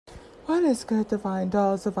What is good, divine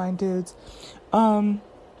dolls, divine dudes?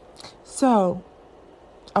 So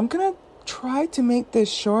I'm gonna try to make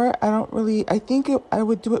this short. I think I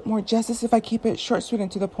would do it more justice if I keep it short, sweet,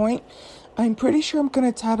 and to the point. I'm pretty sure I'm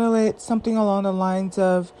gonna title it something along the lines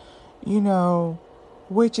of,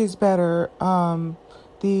 which is better? And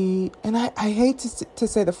I hate to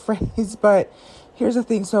say the phrase, but here's the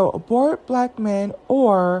thing. So abort black men,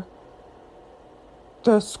 or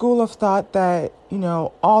the school of thought that,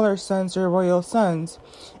 all our sons are royal sons.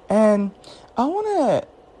 And I want to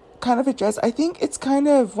kind of address, I think it's kind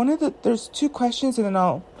of there's two questions in it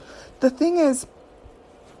all. The thing is,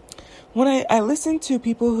 when I listen to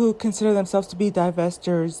people who consider themselves to be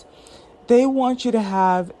divestors, they want you to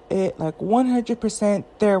have it like 100%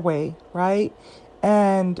 their way, right?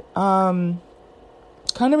 And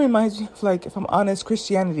kind of reminds me of, like, if I'm honest,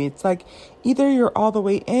 Christianity. It's like either you're all the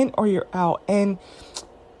way in or you're out. And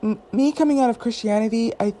me coming out of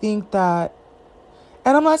Christianity, I think that,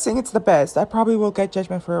 and I'm not saying it's the best, I probably will get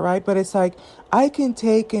judgment for it, right? But it's like I can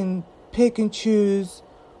take and pick and choose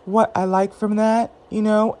what I like from that,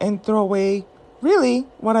 and throw away really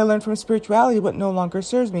what I learned from spirituality, what no longer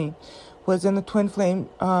serves me. Was in the twin flame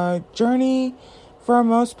journey for a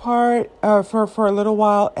most part, for a little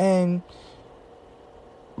while, and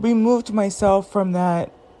removed myself from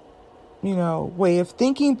that, way of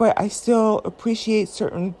thinking, but I still appreciate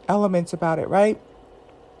certain elements about it, right?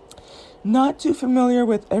 Not too familiar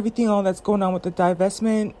with everything, all that's going on with the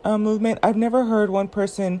divestment movement. I've never heard one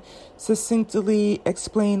person succinctly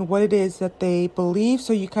explain what it is that they believe,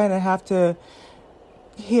 so you kind of have to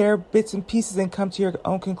hear bits and pieces and come to your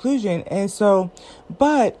own conclusion. And so,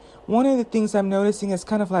 but one of the things I'm noticing is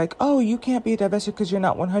kind of like, oh, you can't be a divestor because you're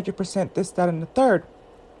not 100% this, that, and the third.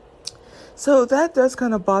 So that does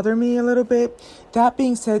kind of bother me a little bit. That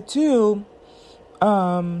being said, too,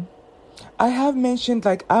 I have mentioned,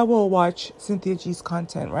 like, I will watch Cynthia G's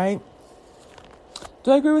content, right?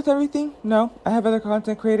 Do I agree with everything? No. I have other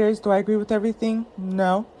content creators. Do I agree with everything?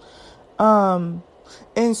 No.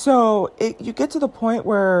 And so you get to the point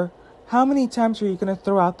where, how many times are you going to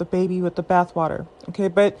throw out the baby with the bathwater? Okay,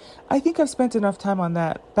 but I think I've spent enough time on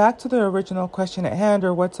that. Back to the original question at hand,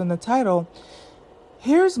 or what's in the title.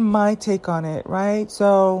 Here's my take on it, right?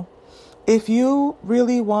 So if you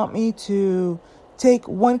really want me to take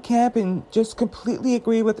one camp and just completely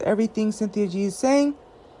agree with everything Cynthia G is saying,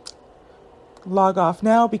 log off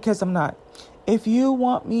now, because I'm not. If you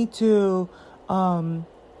want me to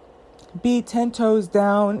be 10 toes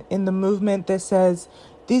down in the movement that says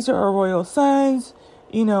these are our royal sons,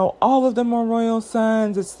 all of them are royal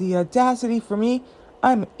sons, it's the audacity for me.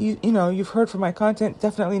 You've heard from my content,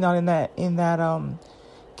 definitely not in that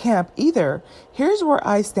camp either. Here's where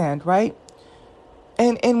I stand, right?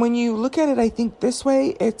 And when you look at it, I think this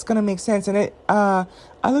way, it's gonna make sense. And I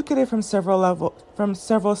look at it from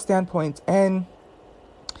several standpoints. And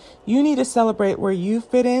you need to celebrate where you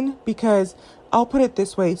fit in, because I'll put it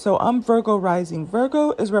this way. So I'm Virgo rising.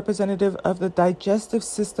 Virgo is representative of the digestive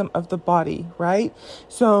system of the body, right?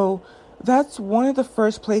 So that's one of the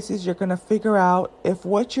first places you're going to figure out if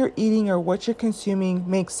what you're eating or what you're consuming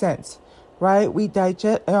makes sense, right? We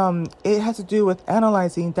digest, it has to do with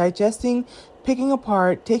analyzing, digesting, picking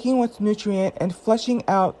apart, taking what's nutrient, and flushing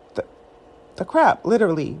out the crap,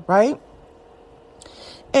 literally, right?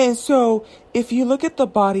 And so if you look at the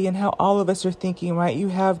body and how all of us are thinking, right, you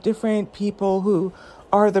have different people who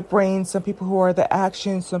are the brain, some people who are the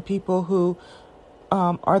action, some people who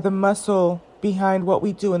are the muscle behind what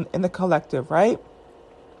we do in the collective, right?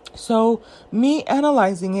 So me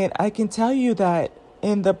analyzing it, I can tell you that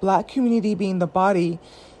in the Black community, being the body,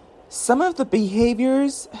 some of the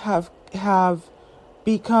behaviors have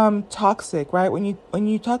become toxic, right? When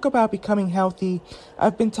you talk about becoming healthy,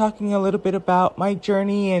 I've been talking a little bit about my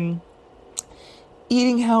journey and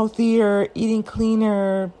eating healthier, eating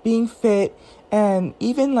cleaner, being fit, and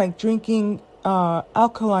even like drinking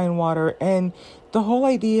alkaline water. And the whole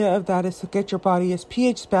idea of that is to get your body as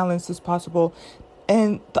pH balanced as possible.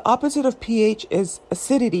 And the opposite of pH is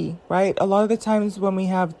acidity, right? A lot of the times when we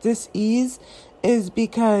have dis-ease is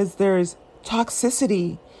because there's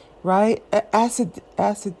toxicity, right?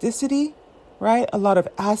 Acidicity, right? A lot of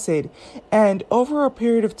acid. And over a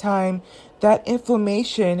period of time, that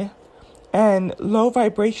inflammation and low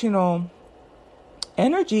vibrational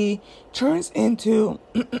energy turns into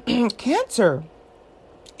cancer.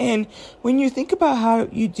 And when you think about how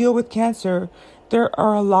you deal with cancer, there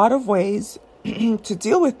are a lot of ways to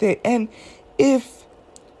deal with it. And if,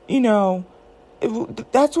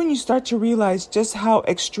 that's when you start to realize just how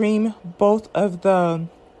extreme both of the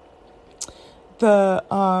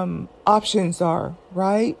options are,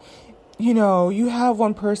 right? you have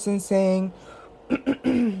one person saying,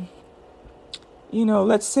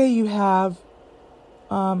 let's say you have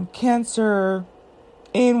cancer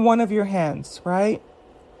in one of your hands, right?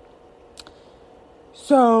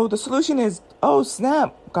 So the solution is, oh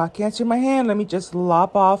snap, got cancer in my hand. Let me just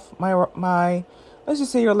lop off my let's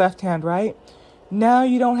just say your left hand, right? Now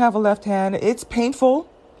you don't have a left hand. It's painful.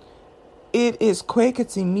 It is quick.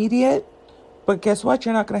 It's immediate. But guess what?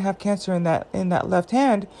 You're not going to have cancer in that left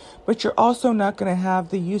hand. But you're also not going to have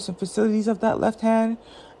the use and facilities of that left hand.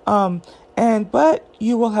 But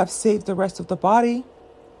you will have saved the rest of the body.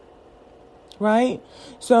 Right?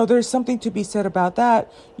 So there's something to be said about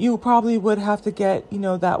that. You probably would have to get,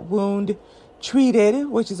 that wound treated,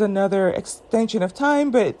 which is another extension of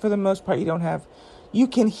time. But for the most part, you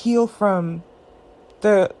can heal from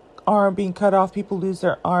the arm being cut off. People lose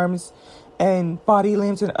their arms and body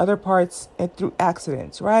limbs and other parts through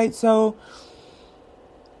accidents, right? So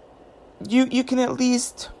you can at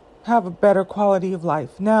least have a better quality of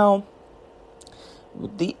life. Now,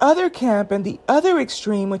 the other camp and the other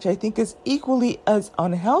extreme, which I think is equally as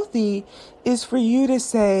unhealthy, is for you to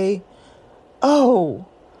say, oh,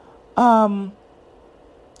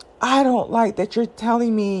 I don't like that you're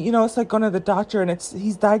telling me, it's like going to the doctor and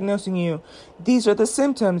he's diagnosing you. These are the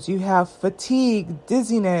symptoms. You have fatigue,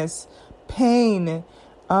 dizziness, pain,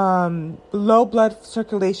 low blood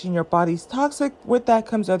circulation, your body's toxic. With that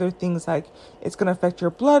comes other things like it's going to affect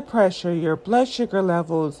your blood pressure, your blood sugar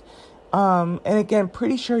levels. And again,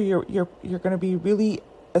 pretty sure you're going to be really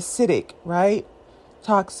acidic, right?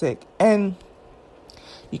 Toxic. And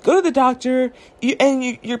you go to the doctor,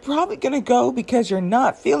 you're probably going to go because you're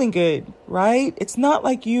not feeling good, right? It's not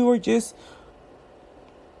like you are just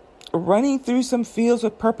running through some fields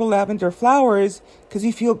with purple lavender flowers because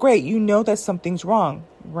you feel great. You know that something's wrong,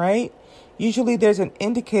 right? Usually there's an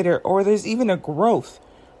indicator or there's even a growth,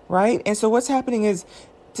 right? And so what's happening is,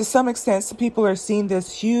 to some extent, some people are seeing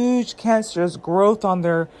this huge cancerous growth on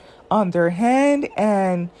their hand,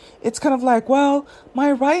 and it's kind of like, well,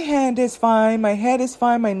 my right hand is fine, my head is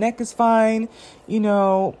fine, my neck is fine,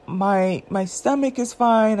 my stomach is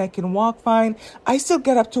fine, I can walk fine, I still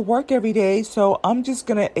get up to work every day, so I'm just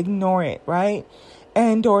gonna ignore it, right?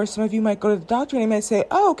 And or some of you might go to the doctor and they might say,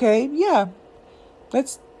 oh, okay, yeah,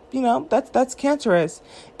 that's cancerous.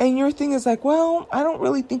 And your thing is like, well, I don't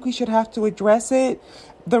really think we should have to address it.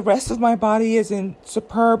 The rest of my body is in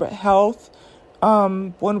superb health,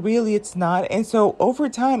 when really it's not. And so over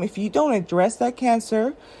time, if you don't address that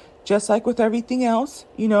cancer, just like with everything else,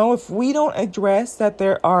 if we don't address that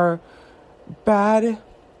there are bad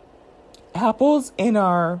apples in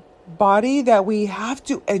our body that we have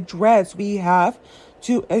to address, this.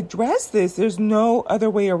 There's no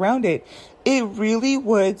other way around it. It really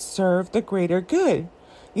would serve the greater good.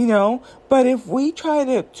 But if we try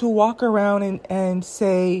to walk around and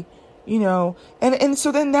say, and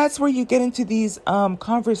so then that's where you get into these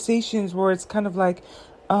conversations where it's kind of like,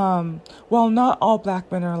 well, not all black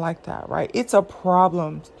men are like that, right? It's a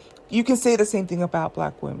problem. You can say the same thing about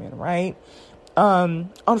black women, right?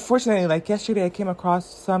 Unfortunately, like yesterday, I came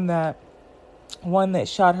across one that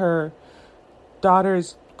shot her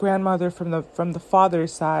daughter's grandmother from the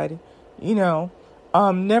father's side,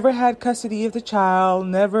 never had custody of the child,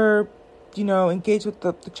 never, engaged with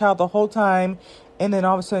the child the whole time. And then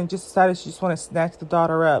all of a sudden just decided she just want to snatch the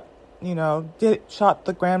daughter up, shot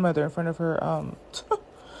the grandmother in front of her,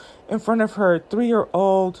 in front of her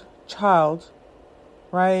 3-year-old child.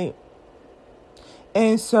 Right.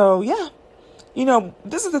 And so, yeah,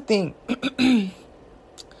 this is the thing.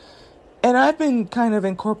 And I've been kind of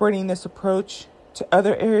incorporating this approach to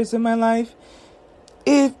other areas in my life.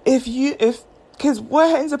 Because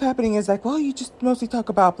what ends up happening is like, well, you just mostly talk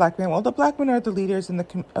about black men. Well, the black men are the leaders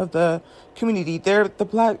of the community. They're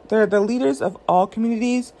the leaders of all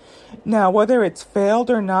communities. Now, whether it's failed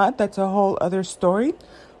or not, that's a whole other story.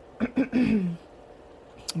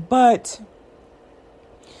 But,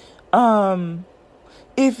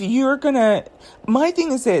 if you're my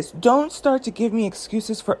thing is this: don't start to give me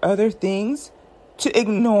excuses for other things to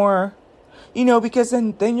ignore, because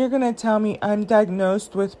then you're gonna tell me I'm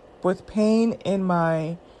diagnosed with pain in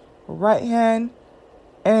my right hand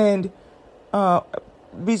and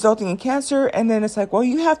resulting in cancer. And then it's like, well,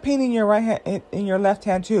 you have pain in your right hand, in your left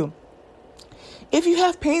hand too. If you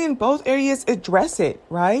have pain in both areas, address it,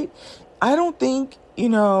 right? I don't think, I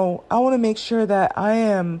want to make sure that I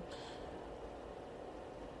am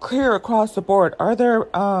clear across the board. Are there,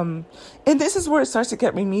 and this is where it starts to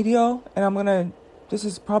get remedial, and this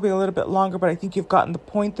is probably a little bit longer, but I think you've gotten the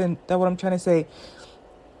point that what I'm trying to say.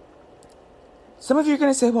 Some of you are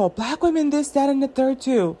going to say, well, black women, this, that, and the third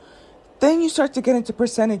too. Then you start to get into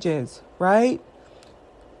percentages, right?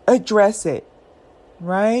 Address it,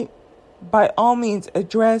 right? By all means,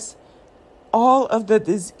 address all of the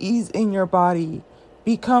disease in your body.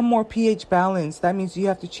 Become more pH balanced. That means you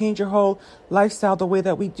have to change your whole lifestyle, the way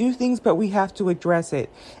that we do things, but we have to address it.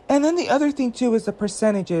 And then the other thing too is the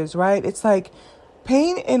percentages, right? It's like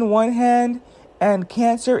pain in one hand and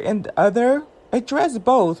cancer in the other. Address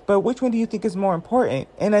both, but which one do you think is more important?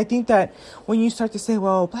 And I think that when you start to say,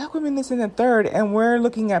 well, Black women this and the third, and we're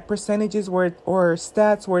looking at percentages where or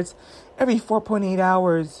stats where it's every 4.8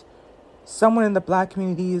 hours, someone in the Black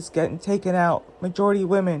community is getting taken out, majority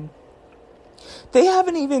women. They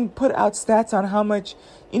haven't even put out stats on how much,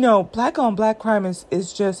 Black on Black crime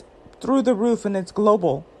is just through the roof, and it's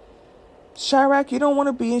global. Chiraq, you don't want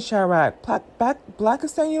to be in Chiraq.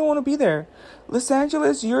 Blackistan, you don't want to be there. Los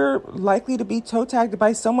Angeles, you're likely to be toe tagged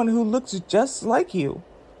by someone who looks just like you.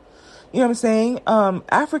 You know what I'm saying?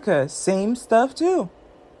 Africa, same stuff too.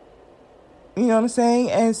 You know what I'm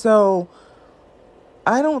saying? And so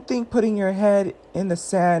I don't think putting your head in the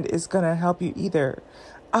sand is going to help you either.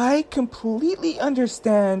 I completely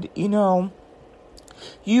understand, you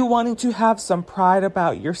wanting to have some pride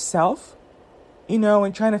about yourself,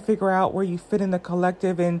 and trying to figure out where you fit in the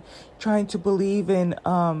collective, and trying to believe in,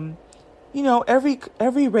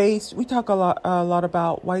 every race. We talk a lot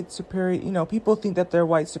about white superior. People think that they're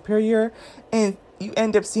white superior, and you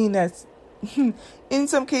end up seeing that in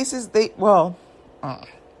some cases that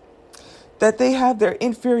they have their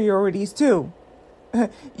inferiorities too.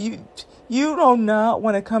 You do not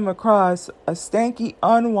want to come across a stanky,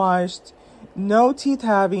 unwashed, no teeth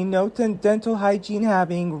having, no dental hygiene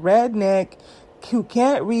having, redneck, who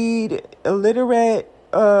can't read, illiterate,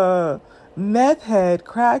 meth head,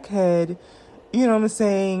 crackhead, you know what I'm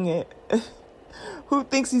saying, who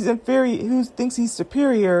thinks he's inferior, who thinks he's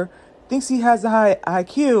superior, thinks he has a high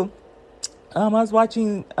IQ. I was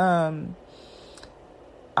watching, I'm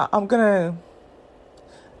gonna,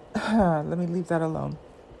 let me leave that alone.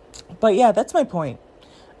 But yeah, that's my point.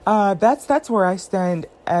 That's where I stand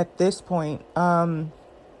at this point.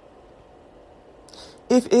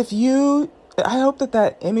 I hope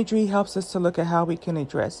that imagery helps us to look at how we can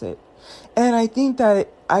address it. And I think that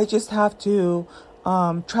I just have to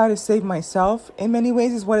try to save myself in many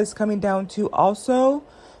ways is what it's coming down to also.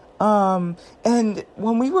 And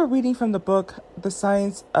when we were reading from the book, The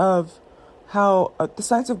Science of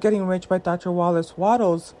Getting Rich by Dr. Wallace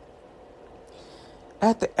Wattles,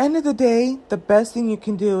 at the end of the day, the best thing you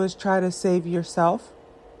can do is try to save yourself.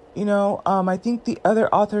 I think the other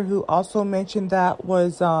author who also mentioned that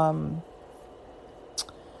was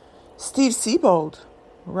Steve Siebold,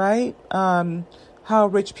 right? How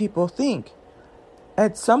rich people think.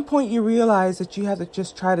 At some point, you realize that you have to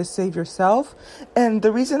just try to save yourself. And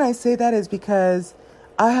the reason I say that is because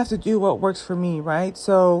I have to do what works for me, right?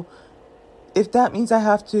 So if that means I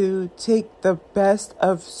have to take the best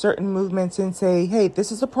of certain movements and say, hey,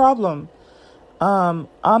 this is a problem. I'm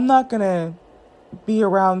not going to be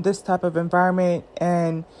around this type of environment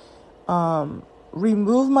and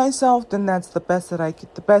remove myself, then that's the best that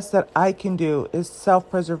I can do is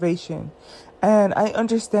self-preservation. And I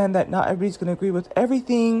understand that not everybody's going to agree with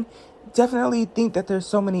everything. Definitely think that there's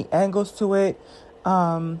so many angles to it.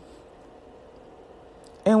 And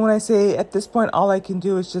when I say at this point, all I can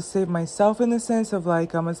do is just save myself in the sense of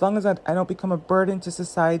like, as long as I don't become a burden to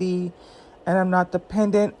society and I'm not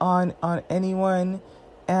dependent on anyone,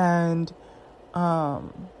 and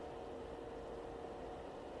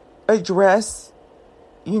address,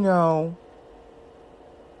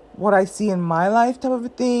 what I see in my life type of a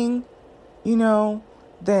thing,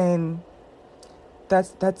 then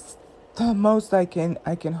that's the most I can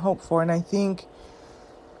hope for. And I think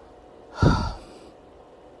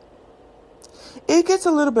it gets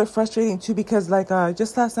a little bit frustrating too, because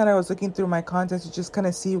just last night I was looking through my content to just kind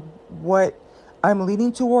of see what I'm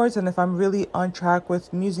leaning towards and if I'm really on track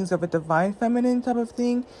with Musings of a Divine Feminine type of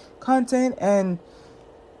thing content. And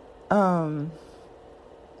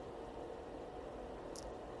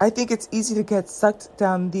I think it's easy to get sucked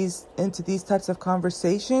down into these types of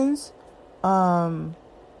conversations. They're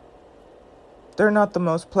not the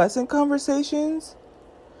most pleasant conversations.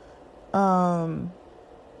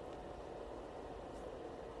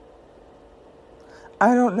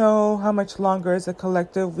 I don't know how much longer as a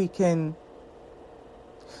collective we can,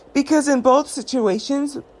 because in both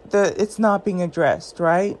situations, it's not being addressed,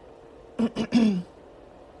 right?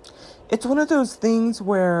 It's one of those things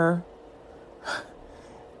where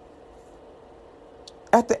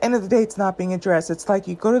at the end of the day, it's not being addressed. It's like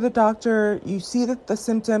you go to the doctor, you see the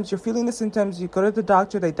symptoms, you're feeling the symptoms, you go to the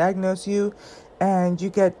doctor, they diagnose you, and you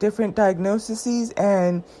get different diagnoses,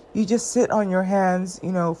 and you just sit on your hands,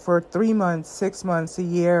 for 3 months, 6 months, a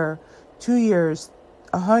year, 2 years,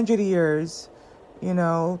 100 years,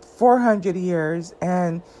 400 years,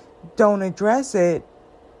 and don't address it,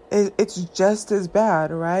 it's just as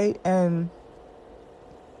bad, right? And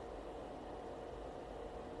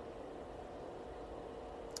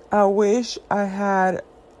I wish I had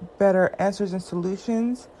better answers and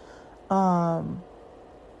solutions.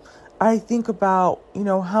 I think about,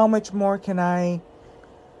 how much more can I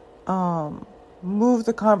move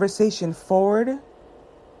the conversation forward.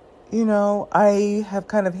 I have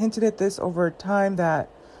kind of hinted at this over time that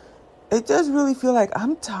it does really feel like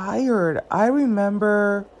I'm tired. I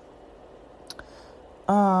remember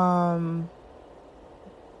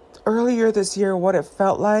earlier this year what it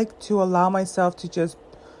felt like to allow myself to just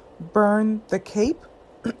burn the cape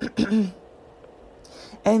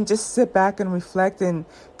and just sit back and reflect and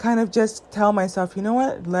kind of just tell myself, you know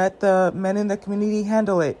what, let the men in the community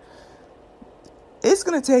handle it. It's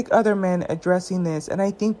going to take other men addressing this. And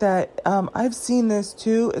I think that I've seen this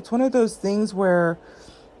too. It's one of those things where,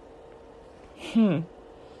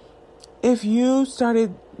 if you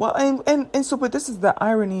started, well, and so, but this is the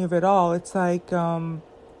irony of it all. It's like,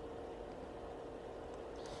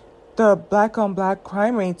 the black on black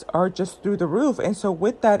crime rates are just through the roof. And so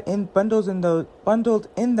with that bundled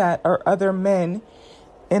in that are other men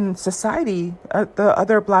in society, the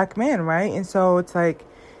other black men, right? And so it's like,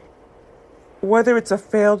 whether it's a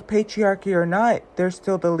failed patriarchy or not, they're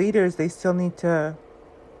still the leaders. They still need to,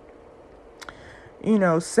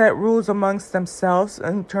 set rules amongst themselves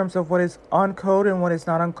in terms of what is on code and what is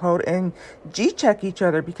not on code, and G-check each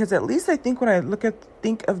other. Because at least I think when I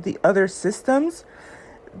think of the other systems,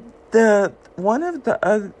 one of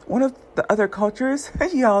the other cultures,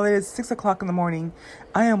 y'all, it is 6:00 in the morning.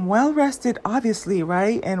 I am well rested, obviously,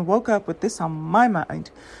 right? And woke up with this on my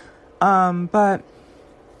mind. But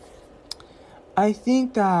I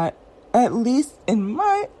think that, at least in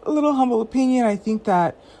my little humble opinion, I think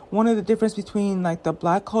that one of the difference between like the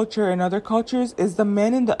black culture and other cultures is the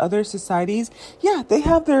men in the other societies. Yeah, they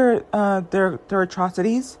have their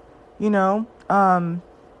atrocities,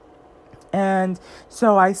 and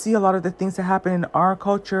so I see a lot of the things that happen in our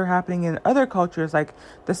culture happening in other cultures, like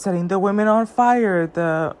the setting the women on fire,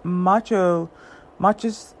 the macho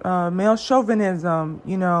male chauvinism,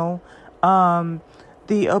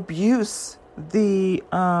 the abuse, the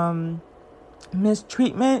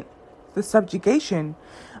mistreatment, the subjugation.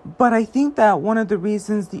 But I think that one of the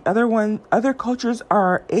reasons the other cultures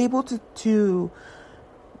are able to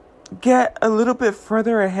get a little bit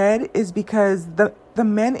further ahead is because the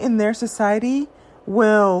men in their society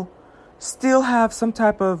will still have some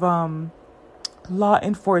type of law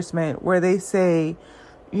enforcement where they say,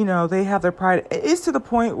 they have their pride. It's to the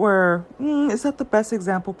point where, is that the best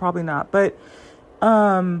example? Probably not. But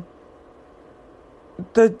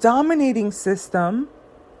the dominating system,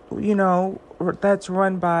 that's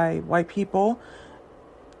run by white people,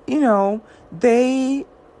 they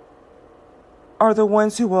are the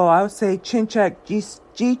ones who will, I would say, chin check,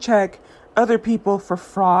 G check other people for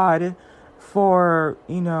fraud, for,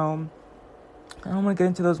 I don't want to get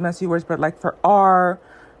into those messy words, but like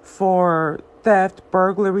for theft,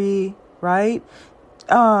 burglary, right?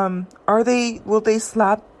 Will they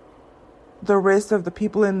slap the wrist of the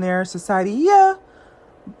people in their society? Yeah.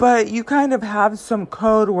 But you kind of have some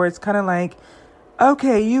code where it's kind of like,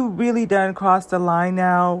 okay, you really done crossed the line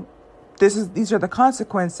now. These are the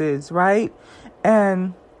consequences, right?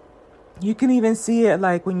 And you can even see it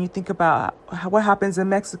like when you think about what happens in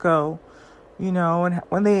Mexico, and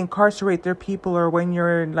when they incarcerate their people, or when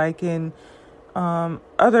you're like in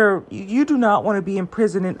you do not want to be in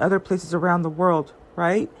prison in other places around the world,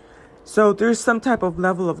 right? So there's some type of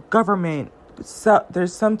level of government. So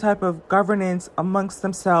there's some type of governance amongst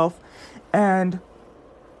themselves, and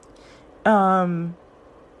the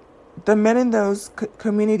men in those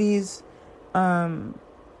communities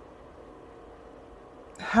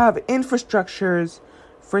have infrastructures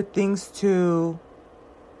for things to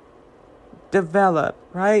develop,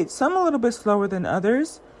 right? Some a little bit slower than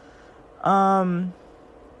others. I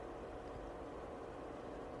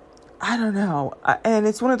don't know. And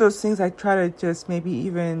it's one of those things I try to just maybe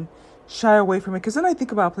even shy away from it. Because then I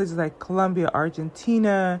think about places like Colombia,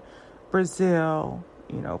 Argentina, Brazil,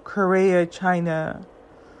 Korea, China,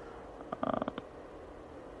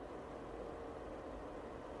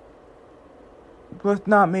 with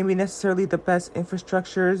not maybe necessarily the best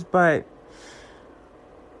infrastructures, but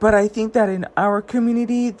I think that in our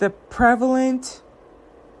community, the prevalent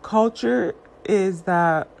culture is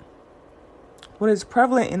that, what is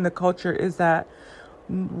prevalent in the culture is that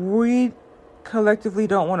we collectively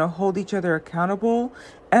don't want to hold each other accountable.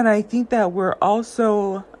 And I think that we're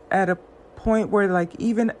also at a point where, like,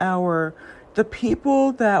 even the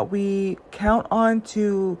people that we count on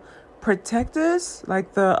to protect us,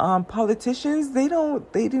 like the politicians, they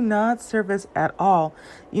do not serve us at all.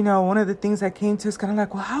 One of the things that came to us kind of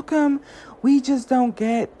like, well, how come we just don't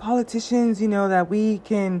get politicians, that we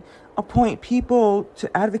can appoint people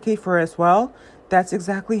to advocate for us? Well, that's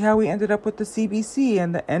exactly how we ended up with the CBC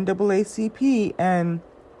and the NAACP. And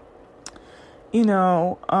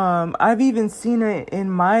I've even seen it in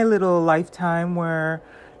my little lifetime where,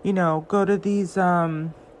 go to these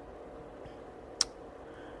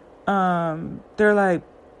they're like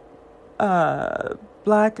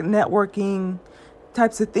black networking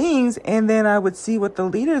types of things, and then I would see what the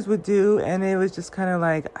leaders would do, and it was just kind of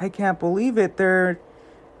like, I can't believe it. They're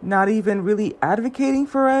not even really advocating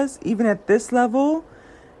for us, even at this level.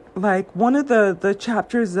 Like, one of the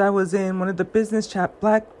chapters I was in, one of the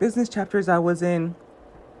black business chapters I was in,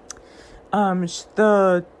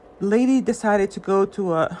 the lady decided to go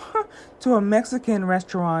to a to a Mexican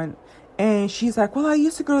restaurant, and she's like, well, I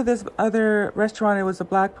used to go to this other restaurant. It was a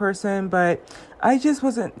black person, but I just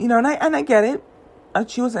wasn't, and I get it.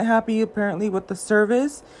 She wasn't happy apparently with the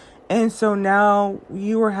service. And so now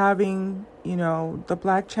you were having, the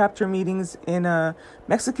black chapter meetings in a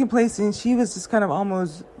Mexican place, and she was just kind of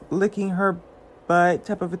almost licking her butt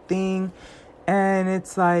type of a thing. And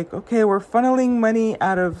it's like, okay, we're funneling money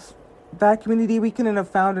out of that community. We couldn't have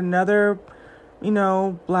found another,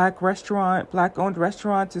 black owned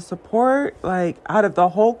restaurant to support, like, out of the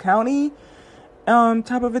whole county,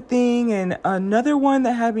 type of a thing. And another one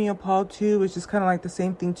that had me appalled too was just kind of like the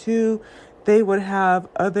same thing too. They would have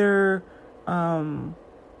other,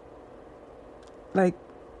 like,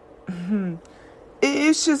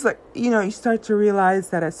 it's just like, you start to realize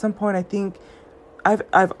that at some point, I think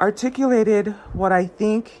I've articulated what I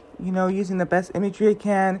think, using the best imagery I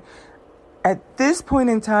can. At this point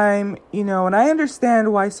in time, and I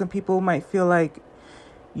understand why some people might feel like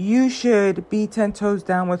you should be 10 toes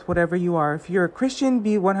down with whatever you are. If you're a Christian,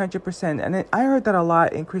 be 100%. And I heard that a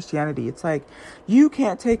lot in Christianity. It's like, you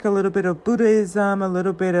can't take a little bit of Buddhism, a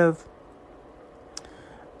little bit of,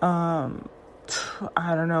 I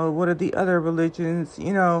don't know, what are the other religions?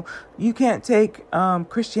 You can't take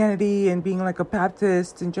Christianity and being like a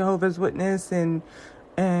Baptist and Jehovah's Witness and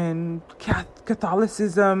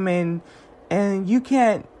Catholicism, and you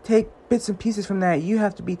can't take bits and pieces from that. You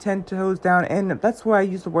have to be 10 toes down. And that's why I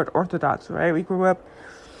use the word Orthodox, right? We grew up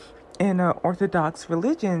in an Orthodox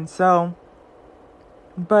religion. So,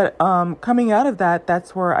 but coming out of that,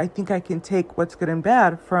 that's where I think I can take what's good and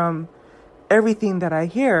bad from everything that I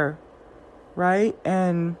hear, right?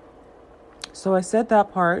 And so I said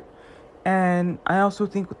that part. And I also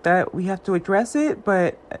think that we have to address it,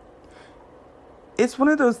 but it's one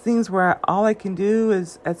of those things where all I can do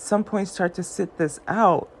is at some point start to sit this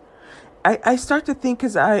out. I start to think,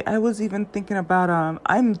 because I was even thinking about,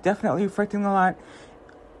 I'm definitely reflecting a lot.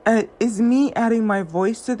 Is me adding my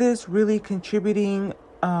voice to this really contributing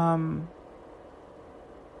to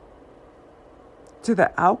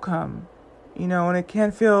the outcome? And it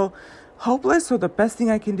can feel hopeless. So the best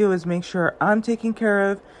thing I can do is make sure I'm taken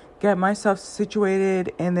care of, get myself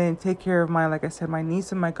situated, and then take care of my, like I said, my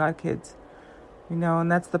niece and my godkids.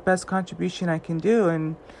 And that's the best contribution I can do.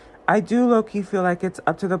 And I do low-key feel like it's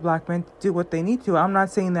up to the black men to do what they need to. I'm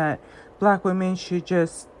not saying that black women should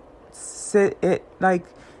just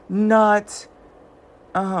not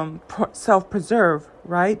self-preserve,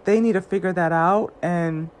 right? They need to figure that out.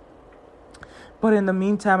 But in the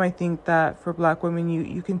meantime, I think that for black women,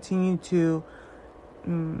 you continue to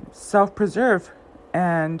self-preserve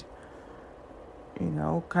and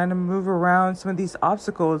kind of move around some of these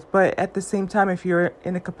obstacles. But at the same time, if you're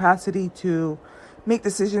in a capacity to make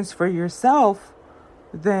decisions for yourself,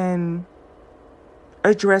 then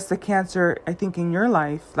address the cancer, I think, in your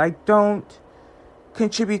life. Like, don't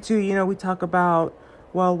contribute to, we talk about,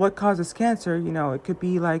 well, what causes cancer? It could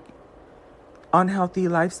be like unhealthy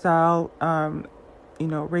lifestyle,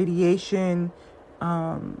 radiation.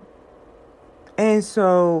 And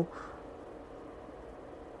so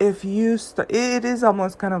if you, it is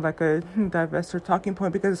almost kind of like a divestiture talking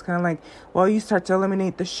point, because it's kind of like, well, you start to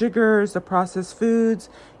eliminate the sugars, the processed foods,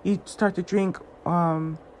 you start to drink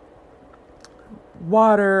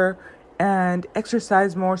water and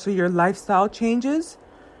exercise more, so your lifestyle changes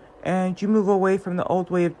and you move away from the old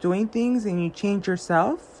way of doing things and you change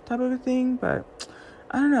yourself, type of a thing. But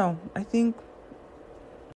I don't know. I think